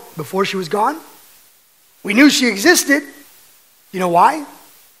now, but before she was gone? We knew she existed. You know why?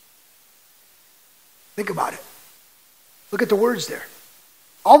 Think about it. Look at the words there.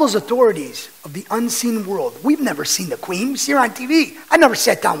 All those authorities of the unseen world. We've never seen the Queen. We see her on TV. I never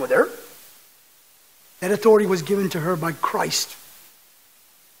sat down with her. That authority was given to her by Christ.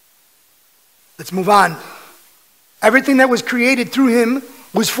 Let's move on. Everything that was created through him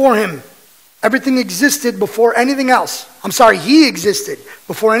was for him. Everything existed before anything else. He existed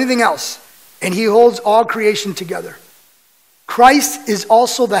before anything else. And he holds all creation together. Christ is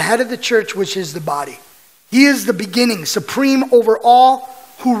also the head of the church, which is the body. He is the beginning, supreme over all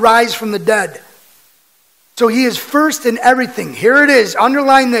who rise from the dead. So he is first in everything. Here it is.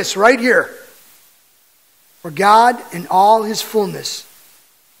 Underline this right here. For God in all his fullness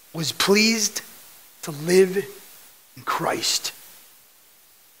was pleased to live in Christ.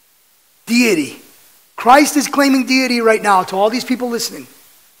 Deity. Christ is claiming deity right now to all these people listening,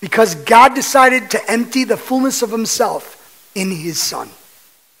 because God decided to empty the fullness of himself in his Son.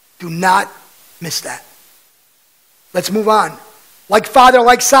 Do not miss that. Let's move on. Like Father,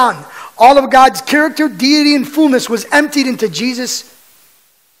 like Son. All of God's character, deity, and fullness was emptied into Jesus.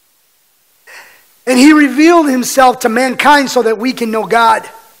 And he revealed himself to mankind so that we can know God.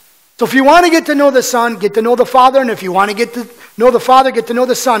 So if you want to get to know the Son, get to know the Father. And if you want to get to know the Father, get to know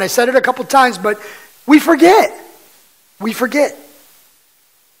the Son. I said it a couple times, but we forget. We forget.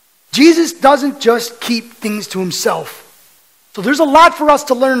 Jesus doesn't just keep things to himself. So there's a lot for us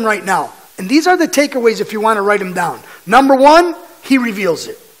to learn right now. And these are the takeaways if you want to write them down. Number 1, he reveals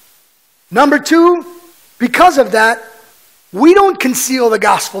it. Number 2, because of that, we don't conceal the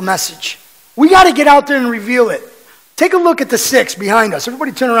gospel message. We got to get out there and reveal it. Take a look at the 6 behind us.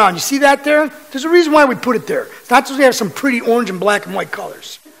 Everybody turn around. You see that there? There's a reason why we put it there. It's not just we have some pretty orange and black and white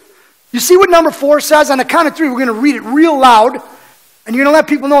colors. You see what number 4 says? On the count of 3, we're going to read it real loud. And you're going to let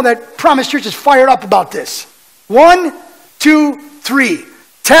people know that Promise Church is fired up about this. 1, 2, 3.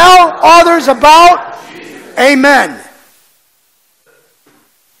 Tell others about Amen.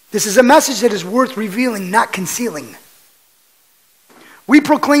 This is a message that is worth revealing, not concealing. We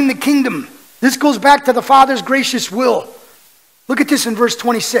proclaim the kingdom. This goes back to the Father's gracious will. Look at this in verse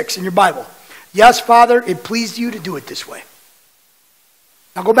 26 in your Bible. Yes, Father, it pleased you to do it this way.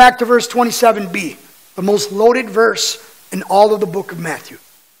 Now go back to verse 27b, the most loaded verse in all of the book of Matthew.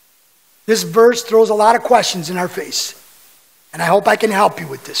 This verse throws a lot of questions in our face. And I hope I can help you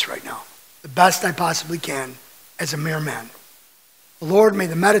with this right now, the best I possibly can as a mere man. Lord, may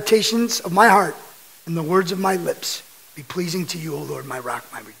the meditations of my heart and the words of my lips be pleasing to you, O Lord, my rock,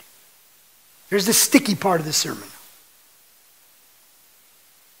 my redeemer. Here's the sticky part of the sermon.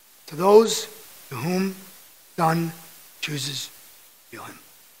 To those to whom Son chooses reveal him.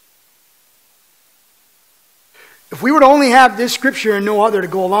 If we were to only have this scripture and no other to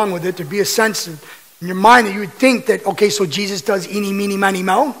go along with it, there'd be a sense in your mind that you would think that, okay, so Jesus does eeny, meeny, miny,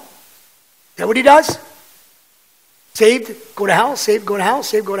 moe. Is that what he does? Saved, go to hell, saved, go to hell,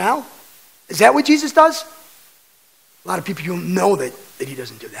 saved, go to hell. Is that what Jesus does? A lot of people don't know that he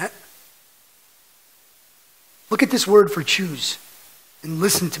doesn't do that. Look at this word for choose and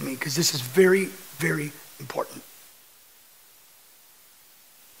listen to me, because this is very, very important.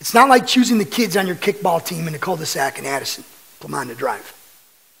 It's not like choosing the kids on your kickball team in the cul-de-sac in Addison, Plymouth Drive,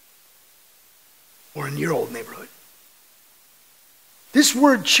 or in your old neighborhood. This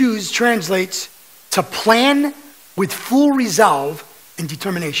word choose translates to plan with full resolve and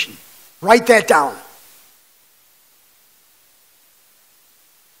determination. Write that down.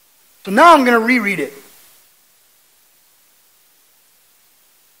 So now I'm going to reread it.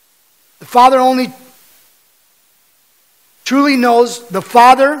 The Father only truly knows the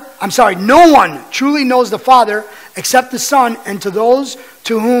Father. No one truly knows the Father except the Son, and to those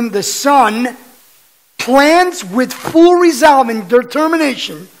to whom the Son plans with full resolve and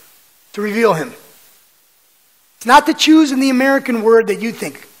determination to reveal him. It's not to choose in the American word that you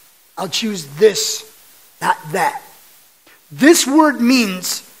think. I'll choose this, not that. This word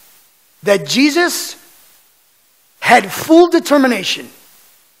means that Jesus had full determination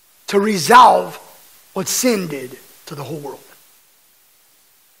to resolve what sin did to the whole world.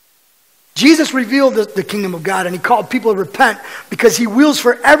 Jesus revealed the kingdom of God, and he called people to repent because he wills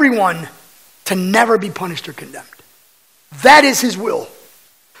for everyone to never be punished or condemned. That is his will.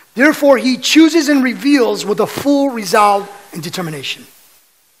 Therefore, he chooses and reveals with a full resolve and determination.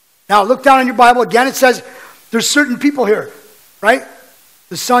 Now, look down in your Bible again. It says there's certain people here, right?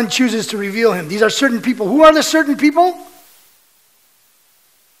 The Son chooses to reveal him. These are certain people. Who are the certain people?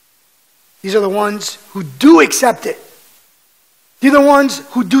 These are the ones who do accept it. They're the ones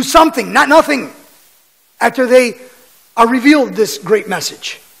who do something, not nothing, after they are revealed this great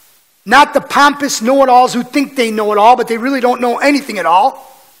message. Not the pompous know-it-alls who think they know it all, but they really don't know anything at all.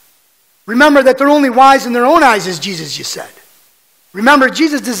 Remember that they're only wise in their own eyes, as Jesus just said. Remember,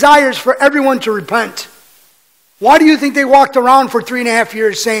 Jesus desires for everyone to repent. Why do you think they walked around for 3.5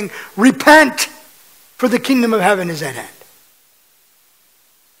 years saying, repent, for the kingdom of heaven is at hand?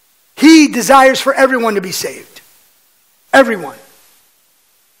 He desires for everyone to be saved. Everyone.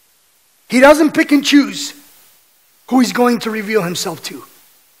 He doesn't pick and choose who he's going to reveal himself to.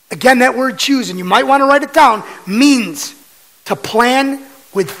 Again, that word choose, and you might want to write it down, means to plan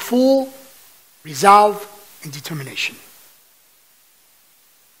with full resolve and determination.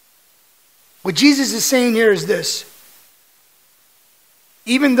 What Jesus is saying here is this.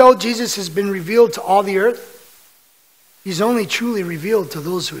 Even though Jesus has been revealed to all the earth, he's only truly revealed to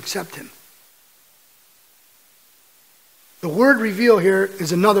those who accept him. The word reveal here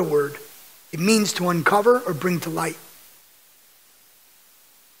is another word. It means to uncover or bring to light.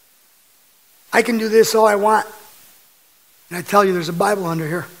 I can do this all I want. And I tell you, there's a Bible under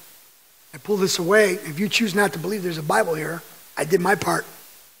here. I pull this away. If you choose not to believe there's a Bible here, I did my part.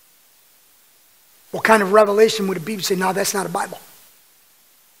 What kind of revelation would it be to say, no, that's not a Bible?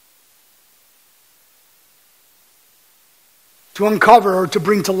 To uncover or to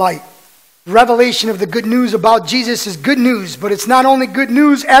bring to light. Revelation of the good news about Jesus is good news, but it's not only good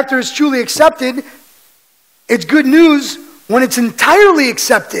news after it's truly accepted, it's good news when it's entirely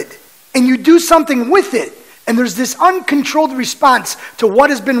accepted and you do something with it. And there's this uncontrolled response to what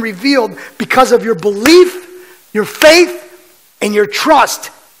has been revealed because of your belief, your faith, and your trust.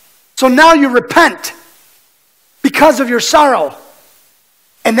 So now you repent because of your sorrow.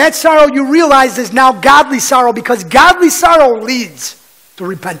 And that sorrow you realize is now godly sorrow, because godly sorrow leads to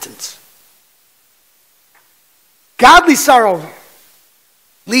repentance. Godly sorrow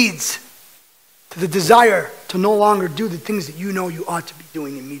leads to the desire to no longer do the things that you know you ought to be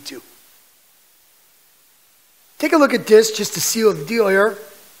doing, and me too. Take a look at this just to seal the deal here.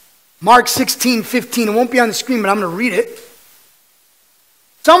 Mark 16:15. It won't be on the screen, but I'm going to read it.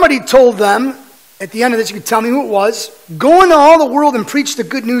 Somebody told them, at the end of this, you can tell me who it was, go into all the world and preach the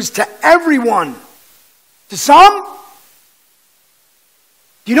good news to everyone. To some?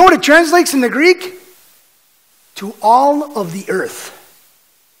 Do you know what it translates in the Greek? To all of the earth.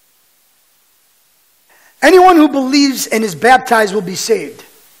 Anyone who believes and is baptized will be saved,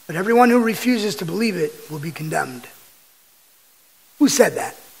 but everyone who refuses to believe it will be condemned. Who said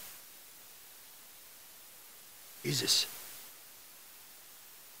that? Jesus.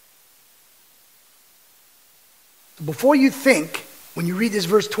 Before you think, when you read this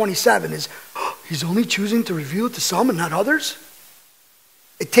verse 27, is he's only choosing to reveal it to some and not others?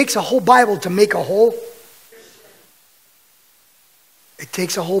 It takes a whole Bible to make a whole. It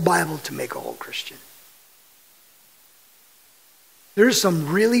takes a whole Bible to make a whole Christian. There's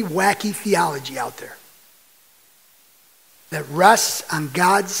some really wacky theology out there that rests on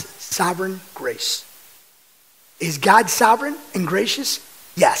God's sovereign grace. Is God sovereign and gracious?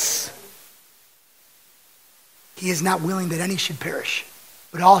 Yes. He is not willing that any should perish,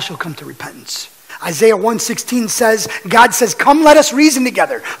 but all shall come to repentance. Isaiah 1:16 says, God says, come, let us reason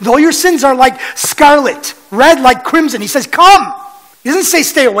together. Though your sins are like scarlet, red like crimson. He says, come. He doesn't say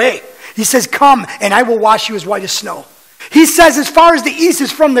stay away. He says, come, and I will wash you as white as snow. He says, as far as the east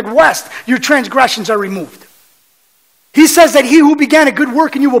is from the west, your transgressions are removed. He says that he who began a good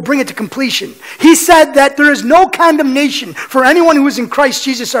work in you will bring it to completion. He said that there is no condemnation for anyone who is in Christ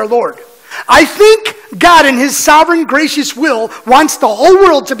Jesus our Lord. I think God in his sovereign gracious will wants the whole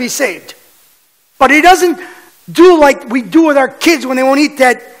world to be saved. But he doesn't do like we do with our kids when they won't eat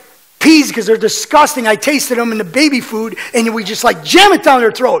that peas because they're disgusting. I tasted them in the baby food and we just like jam it down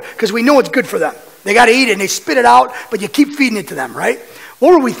their throat because we know it's good for them. They got to eat it and they spit it out, but you keep feeding it to them, right?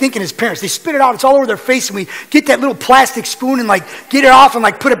 What were we thinking as parents? They spit it out, it's all over their face, and we get that little plastic spoon and like get it off and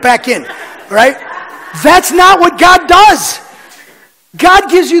like put it back in, right? That's not what God does. God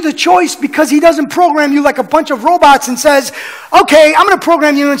gives you the choice because he doesn't program you like a bunch of robots and says, okay, I'm going to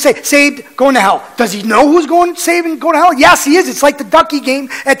program you and say, saved, going to hell. Does he know who's going saved and going to hell? Yes, he is. It's like the ducky game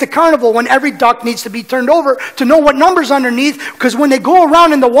at the carnival when every duck needs to be turned over to know what number's underneath, because when they go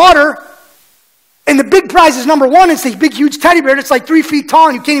around in the water, and the big prize is number one. It's this big, huge teddy bear that's like 3 feet tall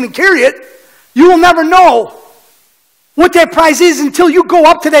and you can't even carry it. You will never know what that prize is until you go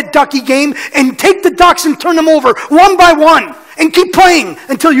up to that ducky game and take the ducks and turn them over one by one and keep playing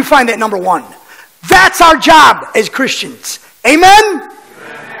until you find that number one. That's our job as Christians. Amen?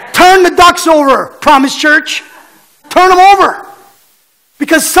 Amen. Turn the ducks over, Promise Church. Turn them over.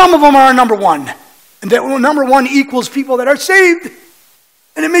 Because some of them are number one. And that number one equals people that are saved.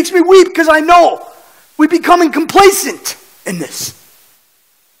 And it makes me weep because I know we're becoming complacent in this.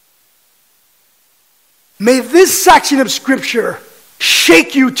 May this section of Scripture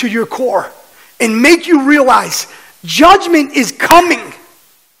shake you to your core and make you realize judgment is coming.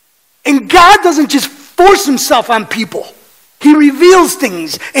 And God doesn't just force himself on people. He reveals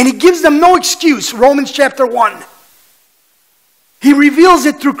things and he gives them no excuse. Romans chapter 1. He reveals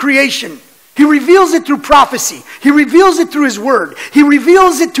it through creation. He reveals it through prophecy. He reveals it through his word. He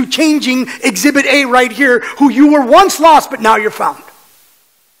reveals it to changing Exhibit A right here, who you were once lost, but now you're found.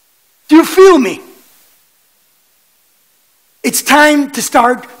 Do you feel me? It's time to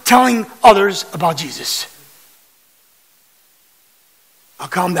start telling others about Jesus. I'll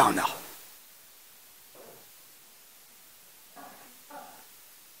calm down now.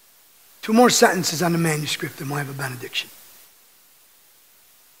 Two more sentences on the manuscript and we'll have a benediction.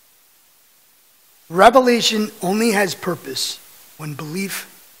 Revelation only has purpose when belief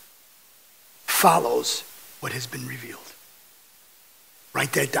follows what has been revealed.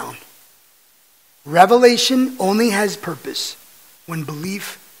 Write that down. Revelation only has purpose when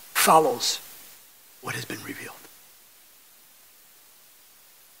belief follows what has been revealed.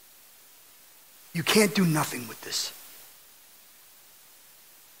 You can't do nothing with this.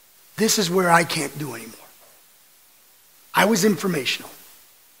 This is where I can't do anymore. I was informational.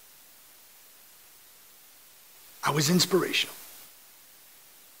 I was inspirational.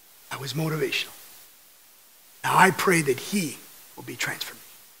 I was motivational. Now I pray that he will be transformed.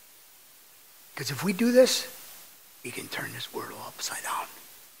 Because if we do this, we can turn this world upside down.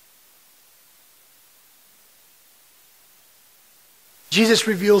 Jesus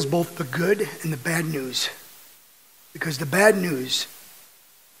reveals both the good and the bad news. Because the bad news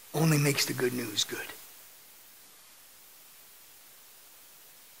only makes the good news good.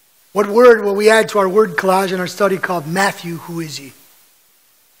 What word will we add to our word collage in our study called Matthew, who is he?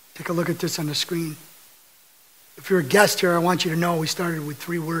 Take a look at this on the screen. If you're a guest here, I want you to know we started with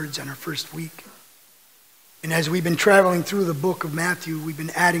 3 words on our first week. And as we've been traveling through the book of Matthew, we've been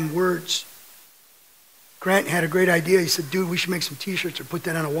adding words. Grant had a great idea. He said, dude, we should make some t-shirts or put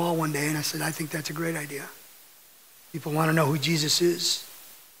that on a wall one day. And I said, I think that's a great idea. People want to know who Jesus is.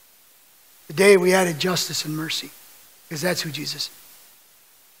 Today we added justice and mercy, because that's who Jesus is.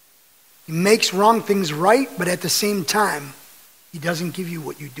 He makes wrong things right, but at the same time, he doesn't give you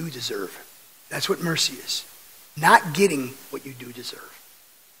what you do deserve. That's what mercy is. Not getting what you do deserve.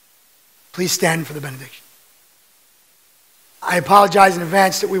 Please stand for the benediction. I apologize in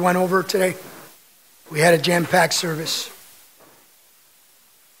advance that we went over today. We had a jam-packed service.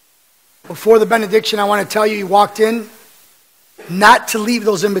 Before the benediction, I want to tell you, you walked in not to leave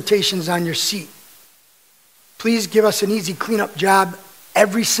those invitations on your seat. Please give us an easy cleanup job.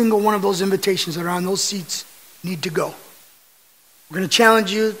 Every single one of those invitations that are on those seats need to go. We're going to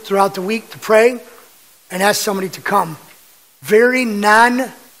challenge you throughout the week to pray and ask somebody to come. Very low-hanging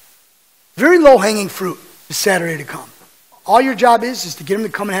fruit is Saturday to come. All your job is to get them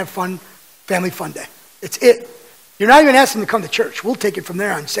to come and have fun, family fun day. It's it. You're not even asking them to come to church. We'll take it from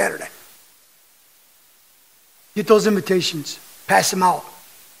there on Saturday. Get those invitations. Pass them out.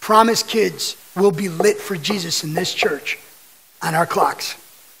 Promise kids will be lit for Jesus in this church on our clocks.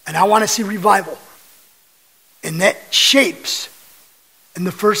 And I want to see revival. And that shapes in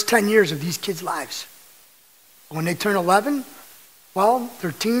the first 10 years of these kids' lives. When they turn 11, 12,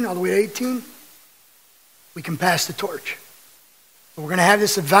 13, all the way to 18, we can pass the torch. But we're going to have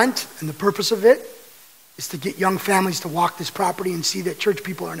this event, and the purpose of it is to get young families to walk this property and see that church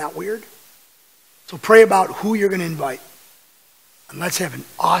people are not weird. So pray about who you're going to invite. And let's have an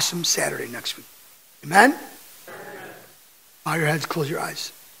awesome Saturday next week. Amen? Bow your heads, close your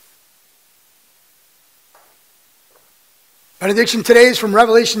eyes. Benediction today is from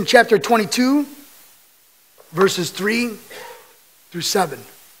Revelation chapter 22, verses 3 through 7.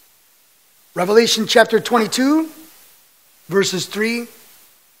 Revelation chapter 22, verses 3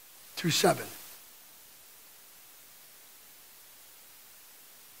 through 7.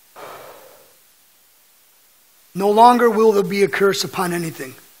 No longer will there be a curse upon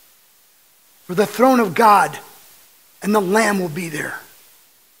anything, for the throne of God and the Lamb will be there,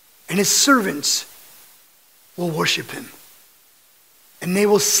 and his servants will worship him, and they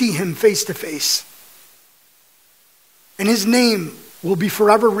will see him face to face, and his name will be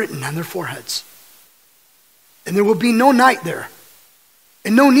forever written on their foreheads. And there will be no night there,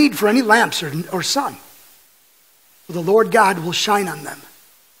 and no need for any lamps or sun, for the Lord God will shine on them,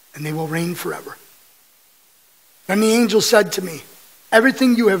 and they will reign forever. Then the angel said to me,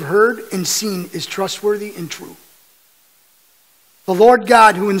 everything you have heard and seen is trustworthy and true. The Lord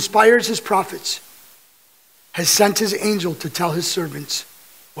God, who inspires his prophets, has sent his angel to tell his servants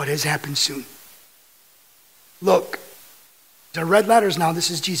what has happened soon. Look, there are red letters now. This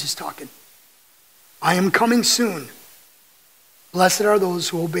is Jesus talking. I am coming soon. Blessed are those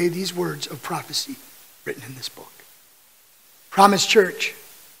who obey these words of prophecy written in this book. Promise Church,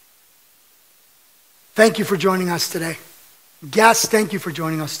 thank you for joining us today. Guests, thank you for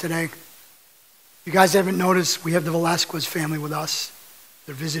joining us today. If you guys haven't noticed, we have the Velasquez family with us.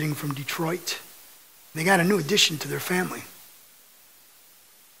 They're visiting from Detroit. They got a new addition to their family.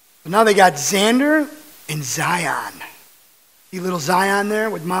 But now they got Xander and Zion. See little Zion there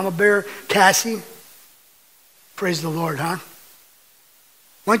with Mama Bear, Cassie. Praise the Lord, huh?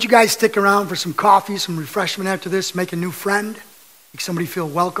 Why don't you guys stick around for some coffee, some refreshment after this, make a new friend, make somebody feel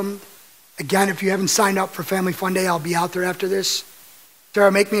welcomed. Again, if you haven't signed up for Family Fun Day, I'll be out there after this.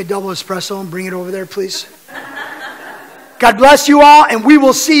 Sarah, make me a double espresso and bring it over there, please. God bless you all, and we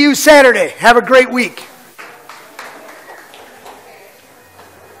will see you Saturday. Have a great week.